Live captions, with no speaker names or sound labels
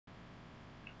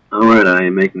I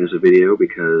am making this a video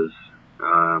because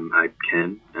I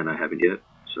can, and I haven't yet,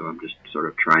 so I'm just sort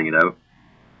of trying it out.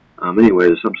 Anyway,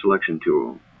 the sub-selection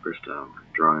tool. First I'll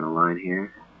draw in a line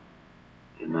here,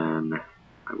 and then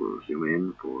I will zoom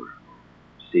in for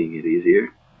seeing it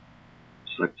easier.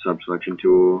 Select the sub-selection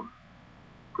tool,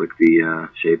 click the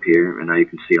shape here, and now you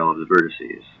can see all of the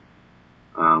vertices.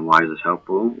 Why is this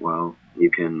helpful? Well, you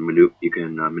can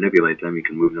manipulate them, you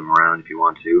can move them around if you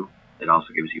want to. It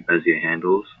also gives you Bezier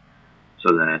handles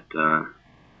so that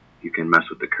you can mess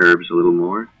with the curves a little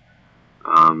more.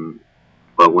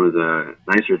 But one of the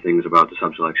nicer things about the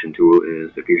sub-selection tool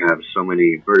is if you have so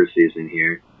many vertices in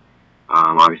here,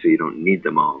 obviously you don't need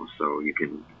them all, so you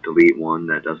can delete one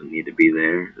that doesn't need to be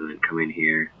there, and then come in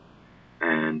here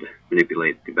and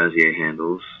manipulate the Bezier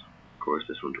handles. Of course,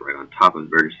 this one's right on top of the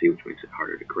vertex, which makes it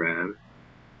harder to grab,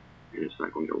 and it's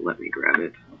not going to let me grab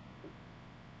it.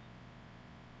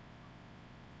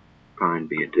 Fine,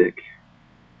 be a dick.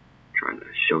 Trying to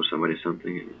show somebody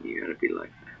something, and you gotta be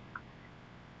like that.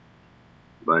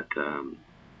 But,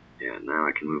 yeah, now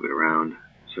I can move it around,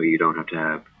 so you don't have to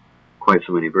have quite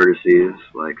so many vertices,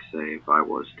 like, say, if I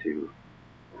was to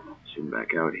zoom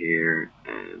back out here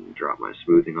and drop my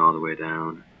smoothing all the way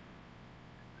down.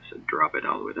 So drop it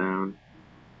all the way down.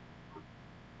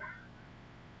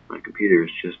 My computer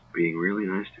is just being really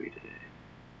nice to me today.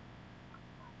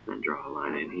 Then draw a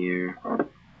line in here.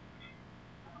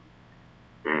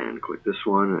 And click this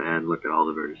one and look at all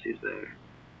the vertices there.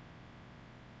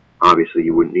 Obviously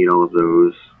you wouldn't need all of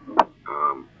those.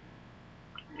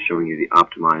 Showing you the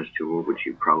optimize tool, which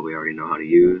you probably already know how to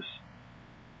use.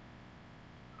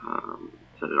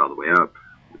 Set it all the way up.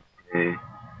 Okay.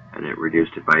 And it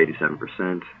reduced it by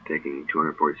 87%, taking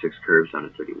 246 curves down to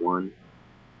 31.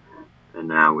 And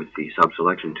now with the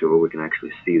sub-selection tool, we can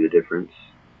actually see the difference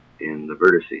in the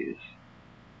vertices.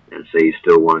 And say you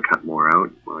still want to cut more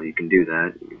out, well, you can do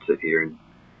that. You can sit here and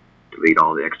delete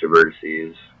all the extra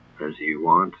vertices as you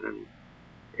want, and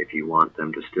if you want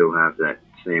them to still have that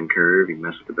same curve, you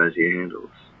mess with the Bezier handles.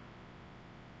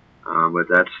 But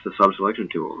that's the sub-selection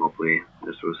tool. Hopefully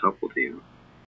this was helpful to you.